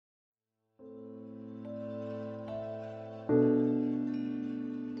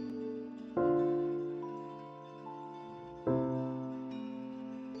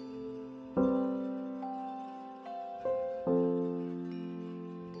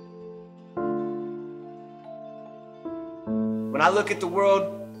When I look at the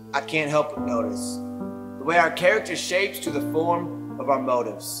world, I can't help but notice the way our character shapes to the form of our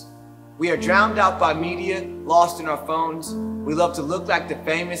motives. We are drowned out by media, lost in our phones. We love to look like the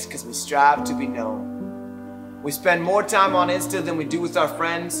famous because we strive to be known. We spend more time on Insta than we do with our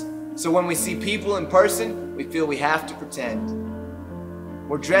friends, so when we see people in person, we feel we have to pretend.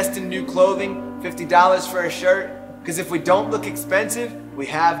 We're dressed in new clothing, $50 for a shirt, because if we don't look expensive, we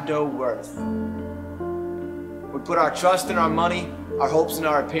have no worth. We put our trust in our money, our hopes in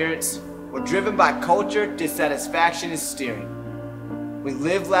our appearance. We're driven by culture, dissatisfaction is steering. We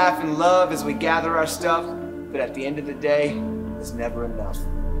live, laugh, and love as we gather our stuff, but at the end of the day, it's never enough.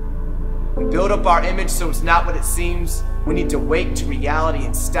 We build up our image so it's not what it seems. We need to wake to reality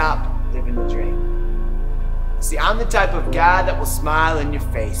and stop living the dream. See, I'm the type of guy that will smile in your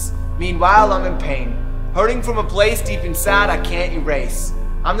face. Meanwhile, I'm in pain, hurting from a place deep inside I can't erase.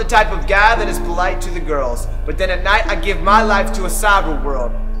 I'm the type of guy that is polite to the girls, but then at night I give my life to a cyber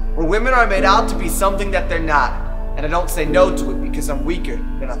world, where women are made out to be something that they're not, and I don't say no to it because I'm weaker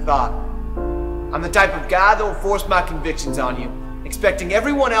than I thought. I'm the type of guy that will force my convictions on you, expecting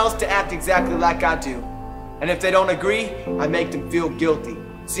everyone else to act exactly like I do. And if they don't agree, I make them feel guilty.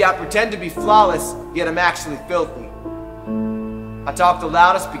 See, I pretend to be flawless, yet I'm actually filthy. I talk the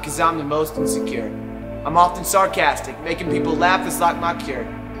loudest because I'm the most insecure. I'm often sarcastic, making people laugh is like my cure.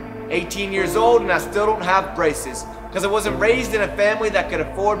 18 years old and I still don't have braces, because I wasn't raised in a family that could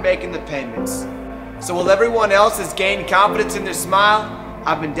afford making the payments. So while everyone else has gained confidence in their smile,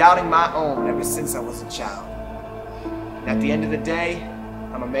 I've been doubting my own ever since I was a child. And at the end of the day,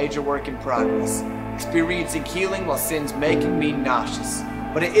 I'm a major work in progress, experiencing healing while sin's making me nauseous.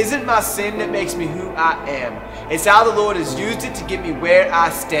 But it isn't my sin that makes me who I am. It's how the Lord has used it to get me where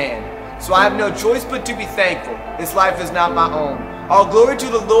I stand. So I have no choice but to be thankful. This life is not my own. All glory to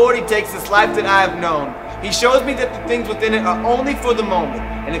the Lord, He takes this life that I have known. He shows me that the things within it are only for the moment.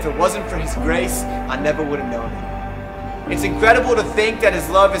 And if it wasn't for His grace, I never would have known it. It's incredible to think that His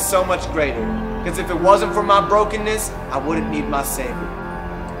love is so much greater. Because if it wasn't for my brokenness, I wouldn't need my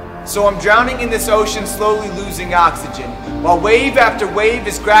Savior. So I'm drowning in this ocean, slowly losing oxygen, while wave after wave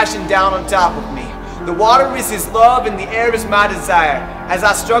is crashing down on top of me. The water is His love and the air is my desire. As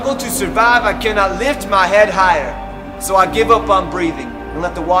I struggle to survive, I cannot lift my head higher. So I give up on breathing and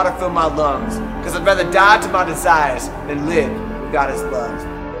let the water fill my lungs, because I'd rather die to my desires than live without His love.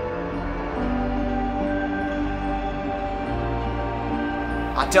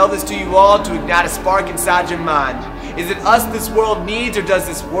 I tell this to you all to ignite a spark inside your mind. Is it us this world needs, or does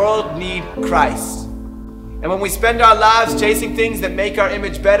this world need Christ? And when we spend our lives chasing things that make our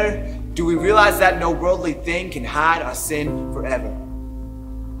image better, do we realize that no worldly thing can hide our sin forever?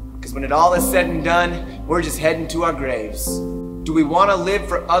 Because when it all is said and done, we're just heading to our graves. Do we want to live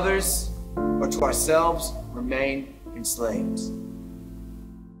for others, or to ourselves remain enslaved?